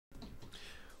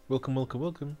Welcome, welcome,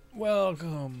 welcome.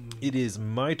 Welcome. It is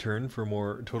my turn for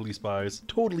more Totally Spies,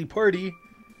 Totally Party.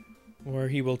 Where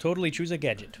he will totally choose a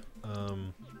gadget.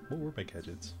 What were my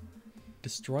gadgets?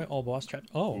 Destroy all boss traps.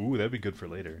 Oh. Ooh, that'd be good for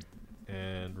later.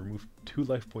 And remove 2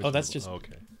 life points. Oh, that's just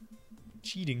okay.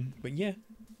 cheating. But yeah,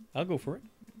 I'll go for it.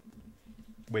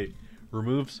 Wait,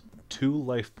 removes 2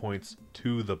 life points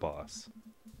to the boss,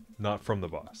 not from the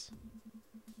boss.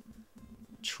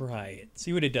 Try it.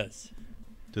 See what it does.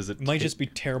 Does it? Might just be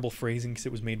terrible phrasing because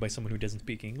it was made by someone who doesn't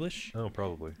speak English. Oh,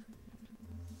 probably.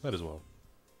 Might as well.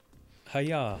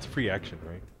 Hiya. It's free action,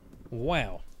 right?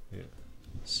 Wow. Yeah.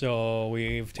 So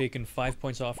we've taken 5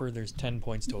 points off her. There's 10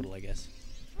 points total, I guess.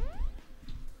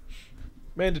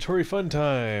 Mandatory fun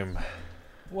time.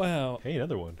 Wow. Hey,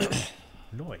 another one.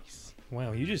 Nice.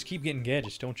 Wow, you just keep getting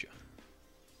gadgets, don't you?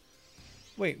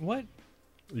 Wait, what?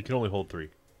 You can only hold 3.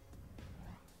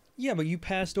 Yeah, but you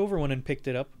passed over one and picked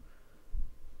it up.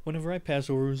 Whenever I pass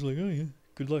over, it was like, oh yeah,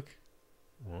 good luck.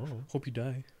 Oh. Hope you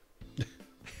die.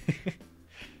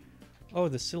 Oh,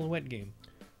 the silhouette game.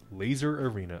 Laser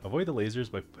arena. Avoid the lasers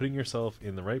by putting yourself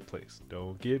in the right place.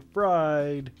 Don't get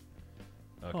fried.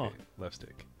 Okay, Huh. left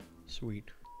stick. Sweet.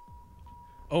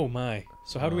 Oh my.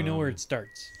 So how do we know where it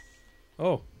starts?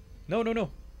 Oh. No, no,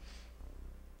 no.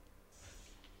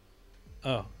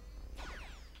 Oh.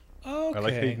 Okay. I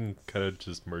like how you can kind of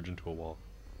just merge into a wall.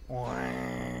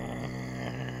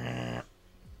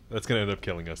 That's gonna end up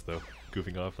killing us though.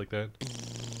 Goofing off like that.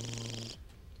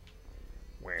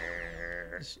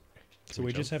 So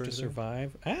we just have to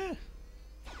survive. Ah!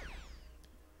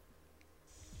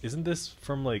 Isn't this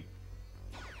from like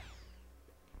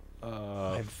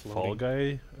I'm Fall floating.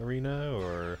 Guy arena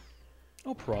or?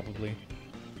 Oh, probably.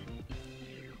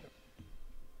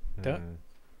 That-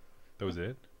 That was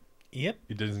it? Yep.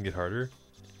 It doesn't get harder?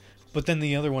 But then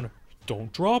the other one,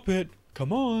 don't drop it.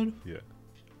 Come on. Yeah.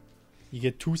 You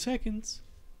get 2 seconds.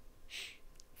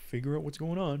 Figure out what's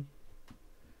going on.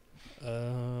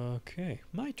 Okay,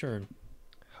 my turn.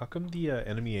 How come the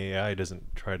enemy AI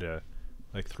doesn't try to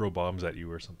like throw bombs at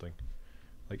you or something?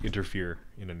 Like interfere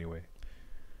in any way?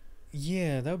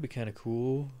 Yeah, that would be kind of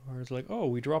cool. Or it's like, oh,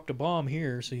 we dropped a bomb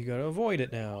here, so you gotta avoid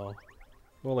it now.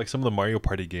 Well, like some of the Mario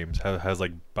Party games has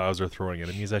like Bowser throwing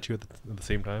enemies at you at the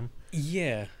same time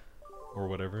Yeah, or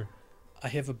whatever. I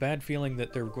have a bad feeling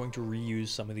that they're going to reuse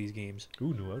some of these games.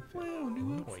 Ooh, new outfit. Wow,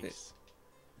 new outfit. Nice.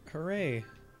 Hooray.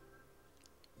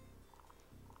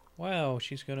 Wow,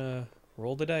 she's gonna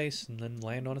roll the dice and then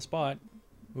land on a spot.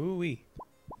 Ooh-wee.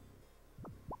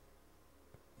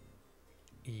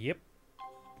 Yep.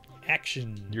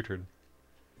 Action. Your turn.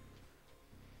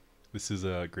 This is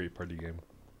a great party game.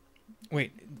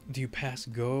 Wait, do you pass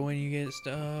go when you get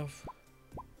stuff?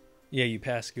 Yeah, you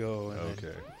pass go and then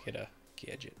Okay. you get a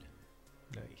gadget.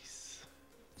 Nice.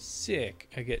 Sick.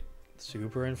 I get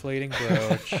super inflating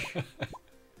brooch.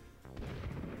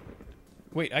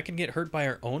 Wait, I can get hurt by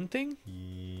our own thing?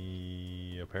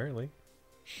 Apparently.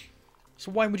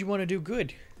 So why would you want to do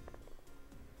good?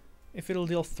 If it'll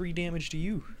deal 3 damage to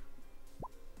you.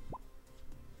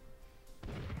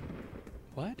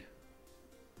 What?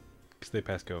 Because they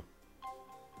pass go.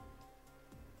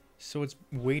 So it's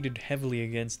weighted heavily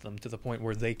against them to the point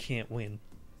where they can't win.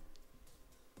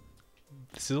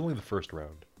 This is only the first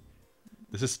round.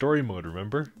 This is story mode,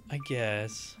 remember? I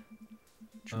guess.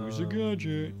 Choose a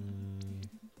gadget.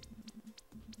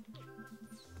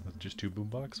 Just 2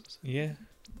 boomboxes? Yeah.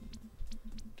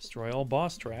 Destroy all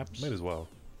boss traps. Might as well.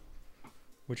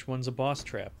 Which one's a boss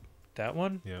trap? That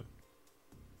one? Yep.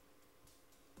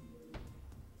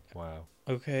 Wow.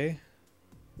 Okay.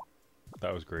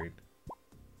 That was great.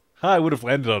 Ha, I would have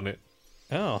landed on it.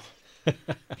 Oh.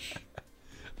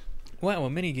 Wow, a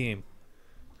mini game.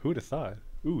 Who would have thought?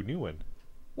 Ooh, new one.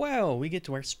 Wow, we get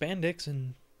to wear spandex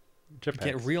and get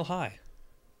Jetpacks. real high.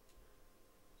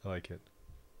 I like it.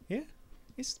 Yeah,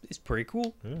 it's pretty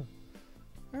cool. Yeah.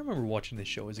 I remember watching this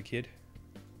show as a kid.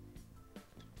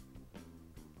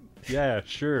 Yeah,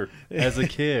 sure. As a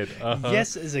kid.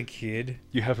 Yes, as a kid.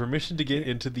 You have permission to get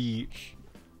into the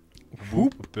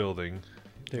Whoop building.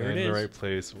 There in it the is. right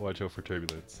place. Watch out for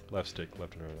turbulence. Left stick,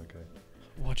 left and right. Okay.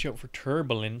 Watch out for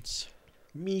turbulence.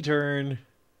 Me turn.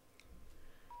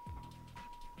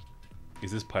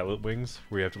 Is this pilot wings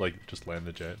where you have to like just land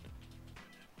the jet?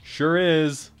 Sure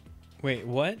is. Wait,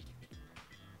 what?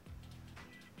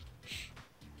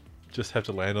 Just have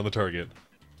to land on the target.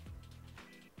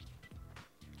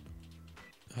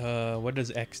 What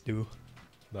does X do?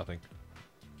 Nothing.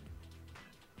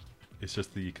 It's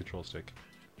just the control stick.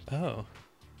 Oh.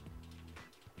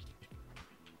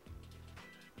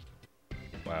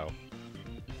 Wow.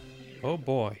 Oh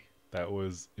boy. That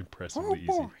was impressively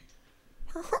easy.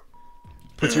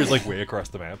 Puts yours like way across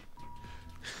the map.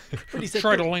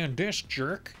 Try to land this,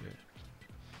 jerk.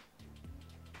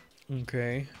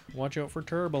 Okay, watch out for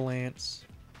turbulence.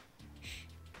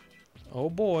 Oh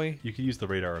boy. You could use the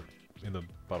radar in the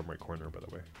bottom right corner, by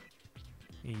the way.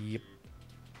 Yep.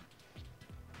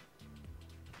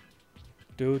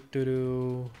 Do do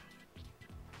do.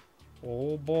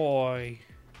 Oh boy.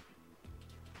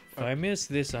 If I miss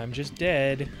this, I'm just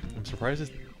dead. I'm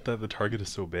surprised that the target is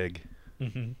so big.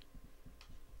 Mm-hmm.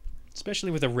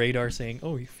 Especially with a radar saying,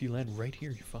 "Oh, if you land right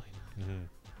here, you're fine." Mm-hmm.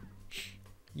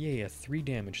 Yeah, 3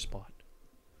 damage spot.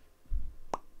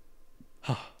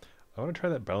 I want to try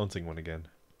that balancing one again.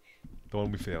 The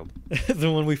one we failed. The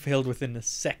one we failed within a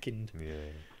second. Yeah.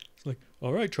 It's like,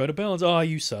 all right, try to balance. Oh,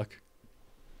 you suck.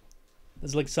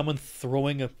 It's like someone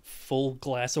throwing a full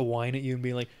glass of wine at you and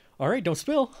being like, all right, don't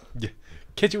spill. Yeah.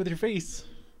 Catch it with your face.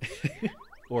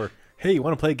 Or, hey, you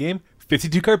want to play a game?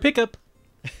 52 card pickup.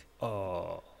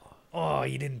 Oh. Oh,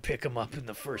 you didn't pick him up in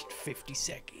the first 50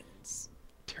 seconds.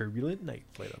 Turbulent Night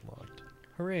Flight unlocked.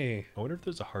 Hooray. I wonder if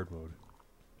there's a hard mode.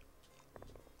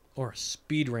 Or a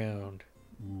speed round.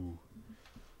 Ooh.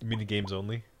 Mini games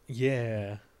only?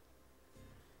 Yeah.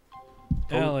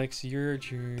 Probably, Alex, your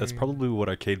turn. that's probably what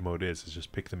arcade mode is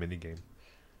just pick the mini game.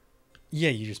 Yeah,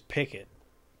 you just pick it.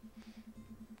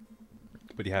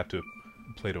 But you have to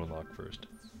play to unlock first.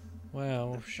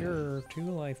 Wow, sure, 2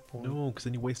 life points. No, because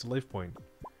then you waste a life point.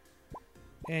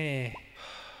 Eh.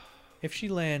 If she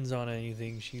lands on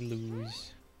anything, she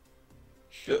lose.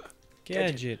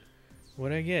 Gadget.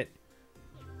 What'd I get?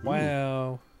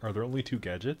 Wow. Are there only 2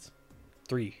 gadgets?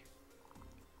 3.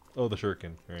 Oh, the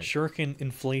shuriken. Right. Shuriken,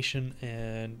 inflation,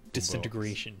 and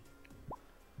disintegration.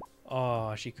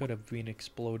 Oh, she could have been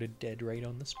exploded dead right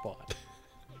on the spot.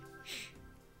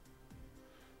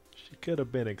 She could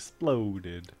have been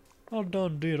exploded. I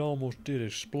almost did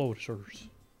explode, sirs.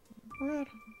 Right.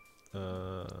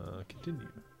 Continue.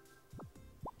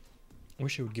 I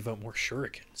wish I would give out more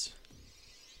shurikens.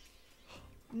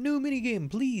 New minigame,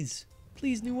 please.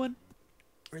 Please, new one.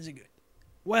 Or is it good?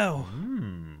 Wow.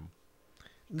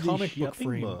 Comic book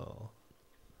frame. Mall.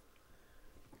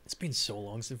 It's been so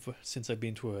long since I've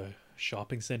been to a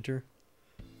shopping center.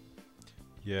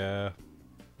 Yeah.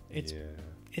 It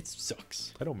Yeah.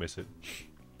 sucks. I don't miss it.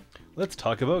 Let's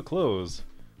talk about clothes.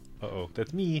 Uh-oh,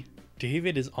 that's me.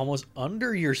 David is almost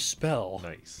under your spell.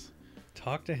 Nice.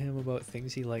 Talk to him about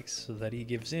things he likes so that he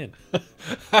gives in.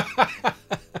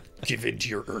 Give in to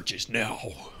your urges now.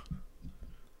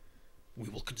 We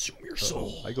will consume your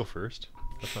soul. I go first.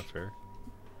 That's not fair.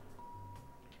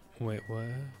 Wait, what?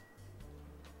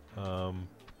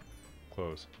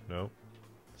 Clothes. No.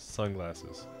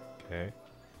 Sunglasses. Okay.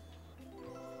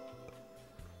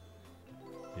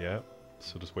 Yeah.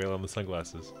 So just wail on the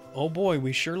sunglasses. Oh boy,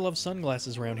 we sure love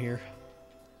sunglasses around here.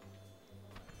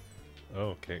 Oh,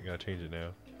 okay. Gotta change it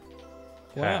now.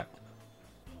 Wow. Hat.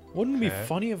 Wouldn't it be Hat.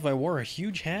 funny if I wore a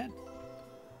huge hat?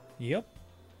 Yep.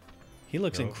 He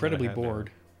looks No, not a incredibly hat now.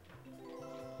 bored.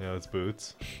 Now it's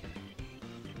boots.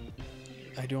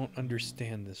 I don't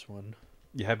understand this one.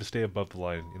 You have to stay above the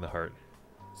line in the heart.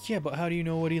 Yeah, but how do you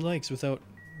know what he likes without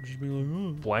just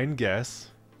being like, Blind guess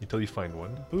until you find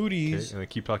one. oh, booties? Okay, and then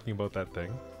keep talking about that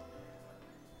thing.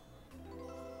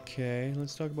 Okay,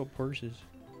 let's talk about purses.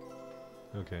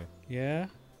 Okay. Yeah?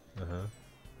 Uh-huh.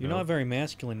 You're No. not very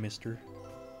masculine, mister.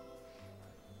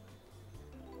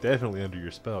 Definitely under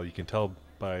your spell. You can tell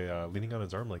by leaning on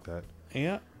his arm like that.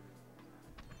 Yeah.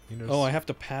 You know. Oh, I have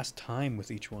to pass time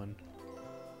with each one.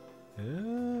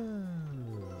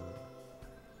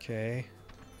 Okay.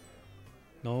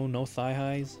 No thigh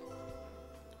highs?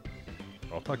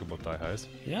 I'll talk about thigh highs.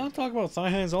 Yeah, I'll talk about thigh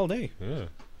highs all day. Yeah.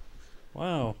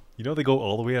 Wow. You know they go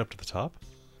all the way up to the top?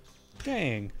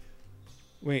 Dang.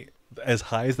 Wait, As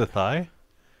high as the thigh?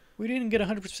 we didn't get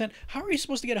 100%. How are you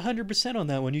supposed to get 100% on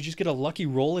that one? You just get a lucky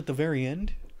roll at the very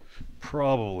end?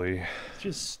 Probably. It's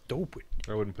just stupid.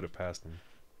 I wouldn't put it past them.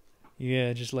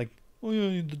 Yeah, just like, oh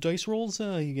yeah, the dice rolls,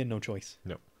 you get no choice.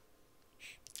 No.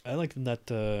 I like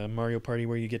that Mario Party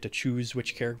where you get to choose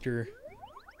which character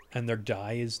and their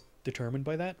die is determined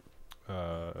by that.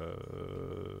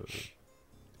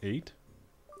 8?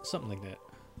 Something like that.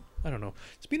 I don't know.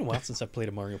 It's been a while since I played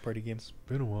a Mario Party game.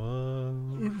 Been a while.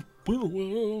 Been a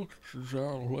while since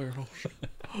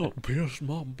I pissed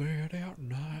my bed out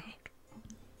night.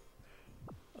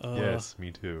 Yes,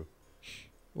 me too.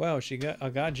 Wow, she got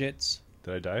gadgets.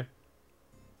 Did I die?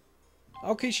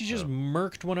 Okay, she just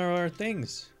murked one of our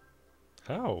things.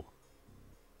 How?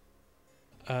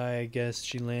 I guess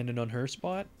she landed on her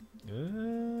spot.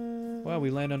 Wow,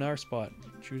 we land on our spot.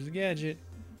 Choose a gadget.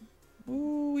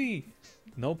 Ooh-wee.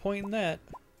 No point in that.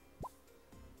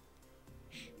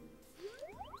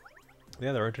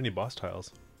 Yeah, there aren't any boss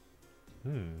tiles.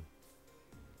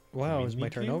 Wow, is my Mini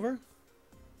turn game? over?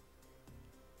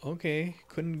 Okay,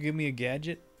 couldn't give me a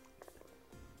gadget.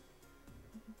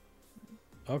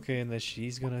 Okay, and then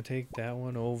she's gonna take that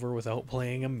one over without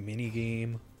playing a mini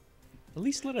game. At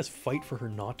least let us fight for her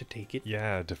not to take it.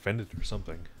 Yeah, defend it or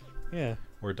something. Yeah.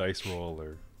 Or dice roll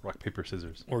or rock, paper,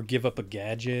 scissors. Or give up a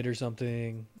gadget or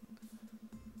something.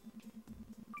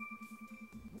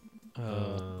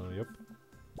 Yep.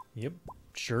 Yep.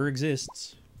 Sure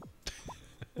exists.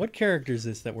 What character is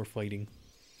this that we're fighting?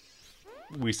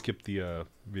 We skipped the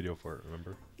video for it,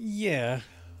 remember? Yeah.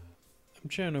 I'm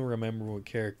trying to remember what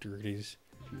character it is.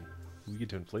 We get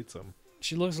to inflate some.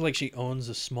 She looks like she owns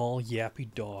a small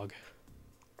yappy dog.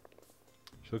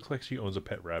 She looks like she owns a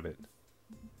pet rabbit.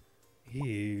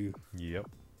 Ew. Yep.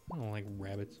 I don't like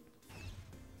rabbits.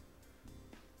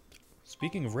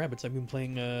 Speaking of rabbits, I've been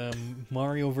playing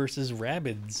Mario vs.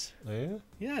 Rabbids. Oh, yeah?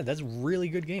 Yeah, that's a really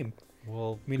good game.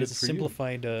 Well, I mean, good it's a for you.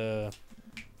 simplified,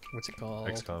 what's it called?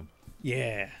 XCOM.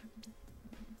 Yeah.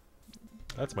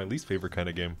 That's my least favorite kind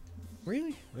of game.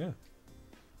 Really? Yeah.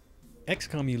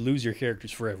 XCOM, you lose your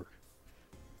characters forever.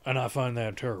 And I find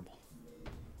that terrible.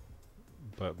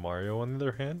 But Mario, on the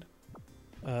other hand?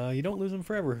 You don't lose them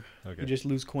forever. Okay. You just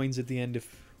lose coins at the end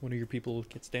if one of your people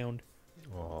gets downed.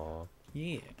 Aww.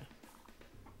 Yeah.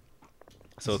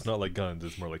 So it's not like guns,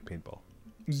 it's more like paintball.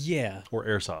 Yeah. Or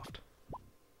airsoft.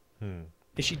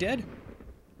 Is she dead?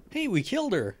 Hey, we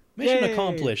killed her. Mission Yay!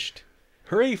 accomplished.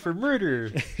 Hooray for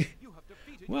murder!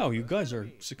 Wow, you guys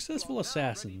are successful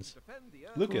assassins.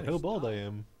 Look at how bald I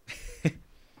am.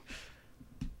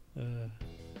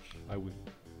 I would...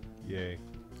 Yay.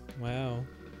 Wow.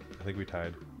 I think we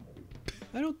tied.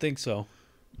 I don't think so.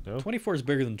 No? 24 is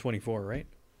bigger than 24, right?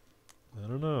 I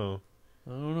don't know.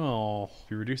 I don't know.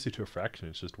 If you reduce it to a fraction,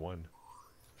 it's just 1.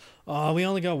 Oh, we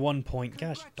only got 1 point.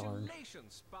 Gosh darn.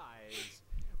 Spies.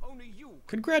 Only you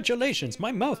Congratulations,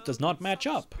 my mouth does not match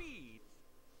up. Speed.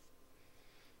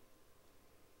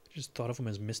 I just thought of him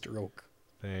as Mr. Oak.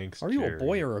 Thanks, Are you a Jerry.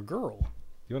 boy or a girl?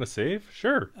 You want to save?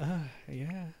 Sure.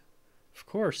 Yeah. Of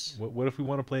course. What if we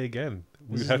want to play again? This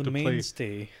We is have the to play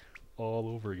mainstay. all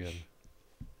over again.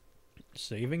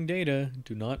 Saving data.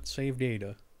 Do not save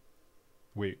data.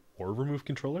 Wait, or remove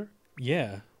controller?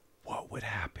 Yeah. What would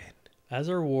happen? As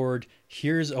a reward,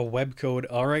 here's a web code.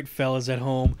 All right, fellas at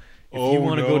home. If Oh, you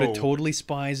want to go to no.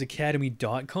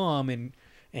 totallyspiesacademy.com and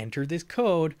enter this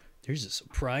code, there's a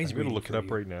surprise I'm going to waiting look it for up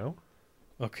you. right now.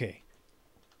 Okay.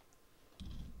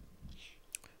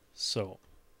 So,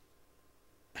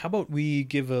 how about we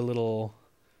give a little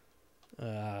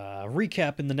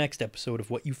recap in the next episode of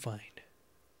what you find?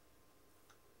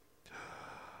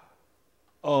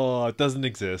 Oh, it doesn't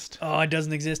exist. Oh, it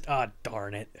doesn't exist? Ah,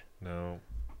 darn it. No.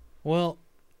 Well,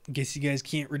 guess you guys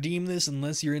can't redeem this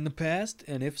unless you're in the past,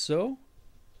 and if so,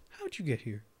 how'd you get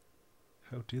here?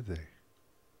 How did they?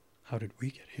 How did we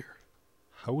get here?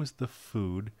 How was the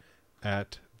food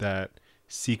at that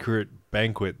secret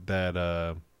banquet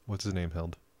that, what's his name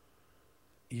held?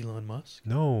 Elon Musk?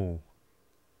 No.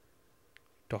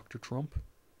 Dr. Trump?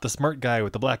 The smart guy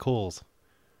with the black holes.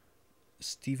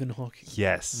 Stephen Hawking?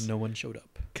 Yes. No one showed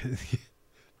up.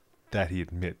 That he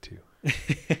admit to.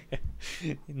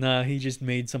 Nah, he just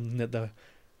made something that the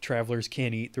travelers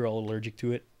can't eat. They're all allergic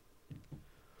to it.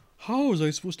 How was I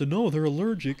supposed to know they're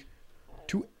allergic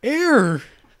to air?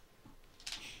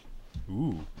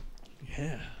 Ooh.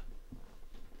 Yeah.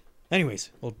 Anyways,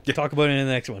 we'll talk about it in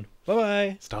the next one.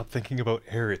 Bye-bye. Stop thinking about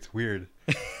air. It's weird.